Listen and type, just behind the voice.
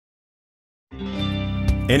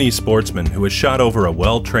Any sportsman who has shot over a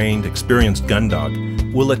well-trained, experienced gun dog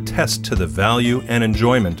will attest to the value and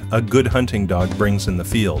enjoyment a good hunting dog brings in the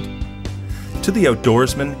field. To the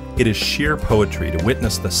outdoorsman, it is sheer poetry to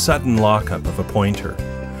witness the sudden lockup of a pointer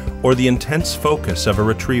or the intense focus of a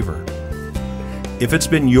retriever. If it's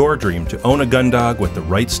been your dream to own a gun dog with the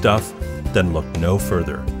right stuff, then look no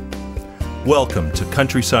further. Welcome to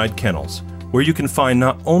Countryside Kennels, where you can find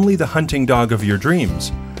not only the hunting dog of your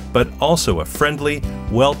dreams, but also a friendly,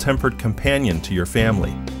 well-tempered companion to your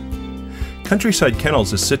family. Countryside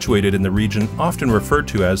Kennels is situated in the region often referred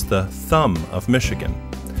to as the Thumb of Michigan,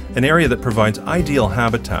 an area that provides ideal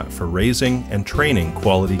habitat for raising and training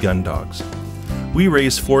quality gun dogs. We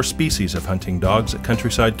raise 4 species of hunting dogs at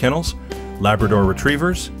Countryside Kennels: Labrador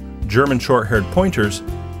Retrievers, German Short-Haired Pointers,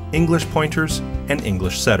 English Pointers, and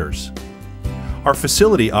English Setters. Our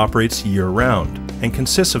facility operates year-round and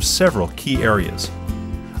consists of several key areas: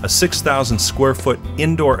 a 6,000 square foot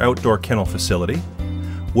indoor-outdoor kennel facility,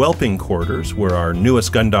 whelping quarters where our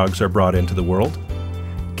newest gun dogs are brought into the world,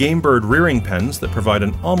 game bird rearing pens that provide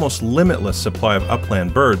an almost limitless supply of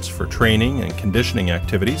upland birds for training and conditioning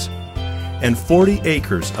activities, and 40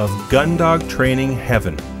 acres of gun dog training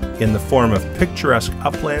heaven in the form of picturesque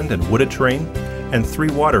upland and wooded terrain and 3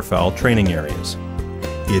 waterfowl training areas.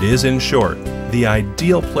 It is, in short, the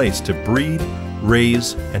ideal place to breed,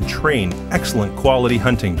 raise, and train excellent quality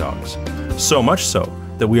hunting dogs. So much so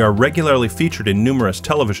that we are regularly featured in numerous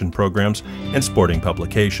television programs and sporting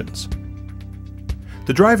publications.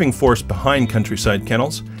 The driving force behind Countryside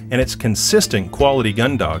Kennels and its consistent quality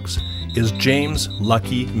gun dogs is James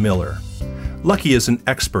 "Lucky" Miller. Lucky is an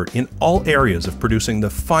expert in all areas of producing the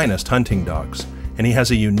finest hunting dogs, and he has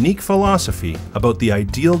a unique philosophy about the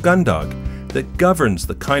ideal gun dog that governs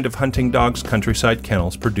the kind of hunting dogs Countryside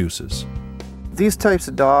Kennels produces. These types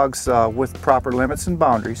of dogs with proper limits and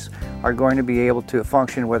boundaries are going to be able to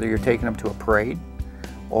function whether you're taking them to a parade,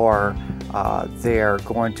 or they're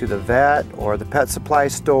going to the vet or the pet supply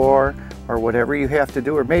store, or whatever you have to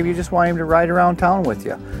do, or maybe you just want him to ride around town with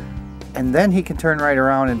you. And then he can turn right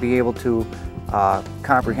around and be able to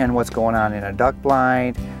comprehend what's going on in a duck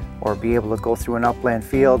blind, or be able to go through an upland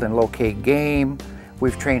field and locate game.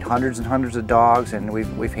 We've trained hundreds and hundreds of dogs, and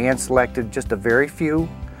we've hand-selected just a very few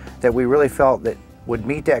that we really felt that would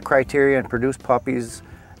meet that criteria and produce puppies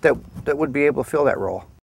that would be able to fill that role.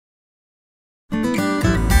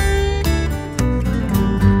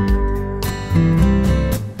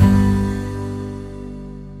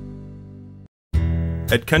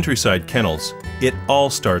 At Countryside Kennels, it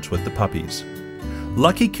all starts with the puppies.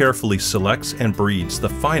 Lucky carefully selects and breeds the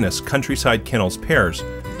finest Countryside Kennels pairs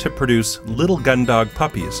to produce little gun dog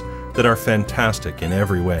puppies that are fantastic in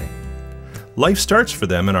every way. Life starts for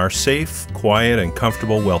them in our safe, quiet, and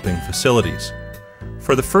comfortable whelping facilities.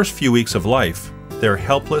 For the first few weeks of life, they're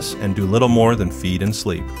helpless and do little more than feed and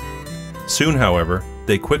sleep. Soon, however,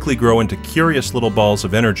 they quickly grow into curious little balls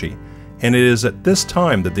of energy, and it is at this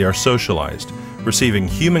time that they are socialized, receiving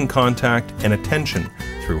human contact and attention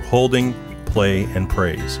through holding, play, and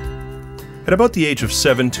praise. At about the age of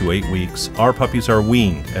 7 to 8 weeks, our puppies are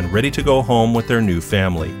weaned and ready to go home with their new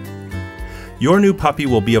family. Your new puppy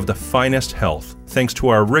will be of the finest health thanks to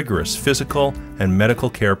our rigorous physical and medical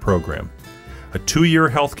care program. A 2-year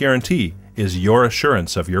health guarantee is your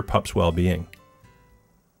assurance of your pup's well-being.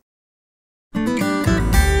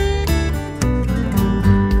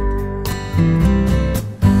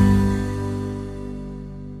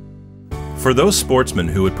 For those sportsmen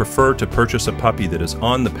who would prefer to purchase a puppy that is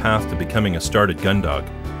on the path to becoming a started gun dog,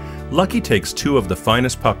 Lucky takes 2 of the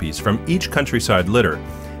finest puppies from each Countryside litter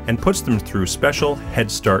and puts them through special Head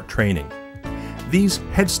Start training. These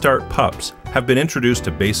Head Start pups have been introduced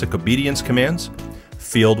to basic obedience commands,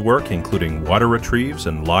 field work including water retrieves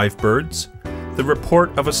and live birds, the report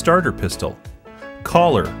of a starter pistol,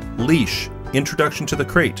 collar, leash, introduction to the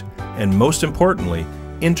crate, and most importantly,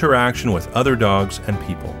 interaction with other dogs and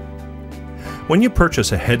people. When you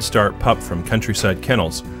purchase a Head Start pup from Countryside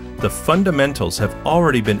Kennels, the fundamentals have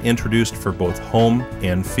already been introduced for both home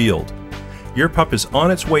and field. Your pup is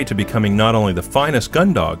on its way to becoming not only the finest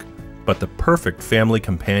gun dog, but the perfect family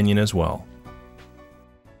companion as well.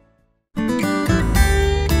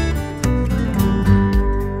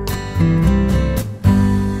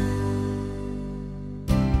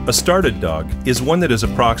 A started dog is one that is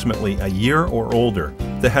approximately a year or older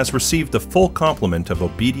that has received the full complement of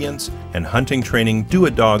obedience and hunting training due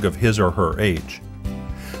a dog of his or her age.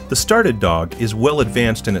 The started dog is well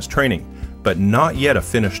advanced in its training, but not yet a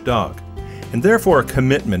finished dog, and therefore a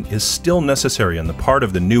commitment is still necessary on the part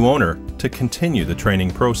of the new owner to continue the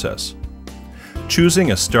training process.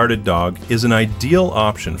 Choosing a started dog is an ideal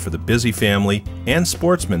option for the busy family and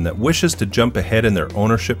sportsman that wishes to jump ahead in their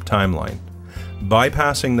ownership timeline,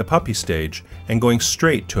 bypassing the puppy stage and going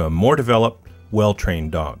straight to a more developed,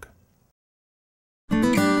 well-trained dog.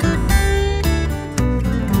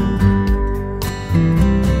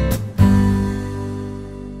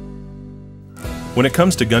 When it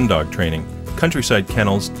comes to gun dog training, Countryside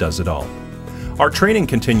Kennels does it all. Our training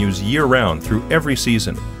continues year-round through every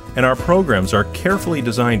season, and our programs are carefully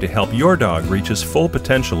designed to help your dog reach his full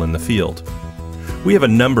potential in the field. We have a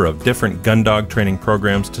number of different gun dog training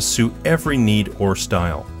programs to suit every need or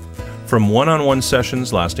style. From one-on-one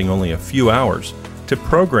sessions lasting only a few hours to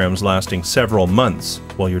programs lasting several months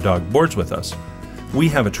while your dog boards with us, we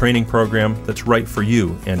have a training program that's right for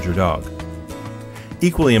you and your dog.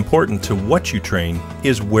 Equally important to what you train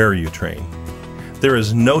is where you train. There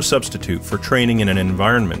is no substitute for training in an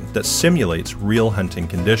environment that simulates real hunting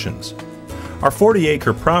conditions. Our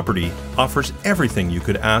 40-acre property offers everything you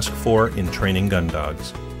could ask for in training gun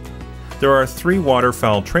dogs. There are 3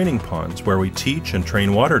 waterfowl training ponds where we teach and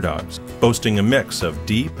train water dogs, boasting a mix of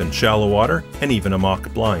deep and shallow water and even a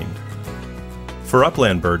mock blind. For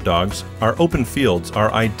upland bird dogs, our open fields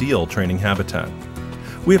are ideal training habitat.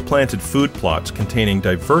 We have planted food plots containing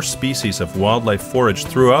diverse species of wildlife forage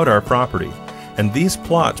throughout our property, and these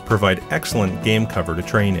plots provide excellent game cover to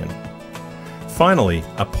train in. Finally,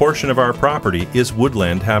 a portion of our property is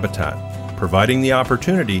woodland habitat, providing the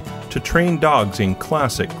opportunity to train dogs in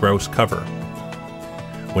classic grouse cover.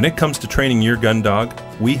 When it comes to training your gun dog,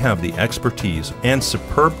 we have the expertise and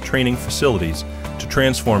superb training facilities to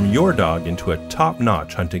transform your dog into a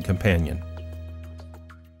top-notch hunting companion.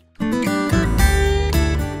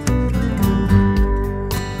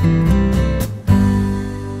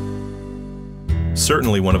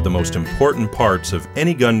 Certainly one of the most important parts of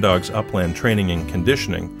any gun dog's upland training and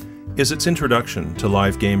conditioning is its introduction to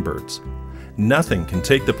live game birds. Nothing can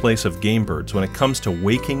take the place of game birds when it comes to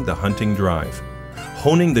waking the hunting drive,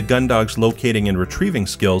 honing the gun dog's locating and retrieving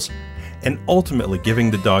skills, and ultimately giving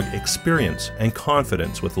the dog experience and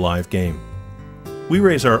confidence with live game. We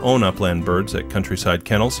raise our own upland birds at Countryside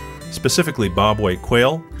Kennels, specifically bobwhite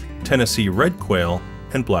quail, Tennessee red quail,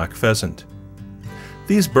 and black pheasant.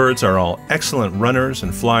 These birds are all excellent runners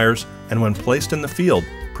and flyers, and when placed in the field,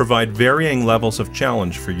 provide varying levels of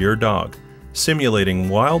challenge for your dog, simulating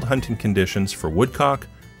wild hunting conditions for woodcock,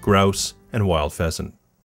 grouse, and wild pheasant.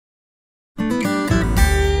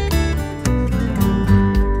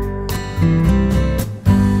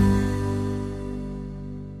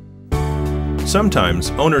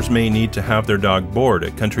 Sometimes owners may need to have their dog board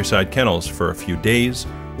at Countryside Kennels for a few days,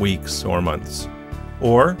 weeks, or months.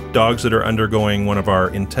 Or dogs that are undergoing one of our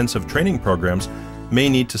intensive training programs may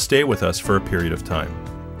need to stay with us for a period of time.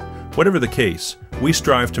 Whatever the case, we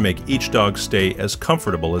strive to make each dog's stay as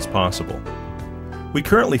comfortable as possible. We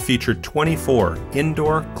currently feature 24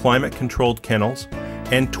 indoor climate-controlled kennels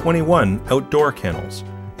and 21 outdoor kennels,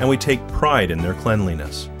 and we take pride in their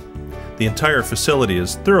cleanliness. The entire facility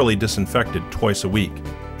is thoroughly disinfected twice a week,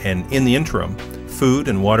 and in the interim, food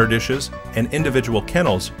and water dishes and individual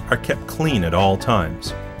kennels are kept clean at all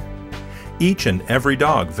times. Each and every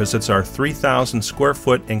dog visits our 3,000 square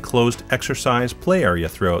foot enclosed exercise play area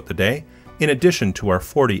throughout the day, in addition to our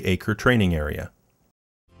 40-acre training area.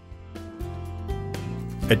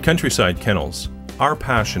 At Countryside Kennels, our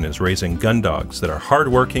passion is raising gun dogs that are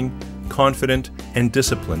hardworking, confident, and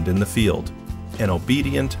disciplined in the field, and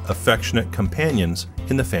obedient, affectionate companions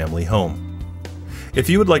in the family home. If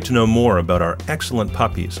you would like to know more about our excellent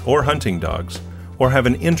puppies or hunting dogs, or have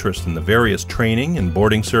an interest in the various training and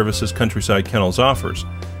boarding services Countryside Kennels offers,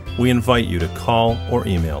 we invite you to call or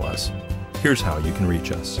email us. Here's how you can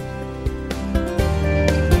reach us.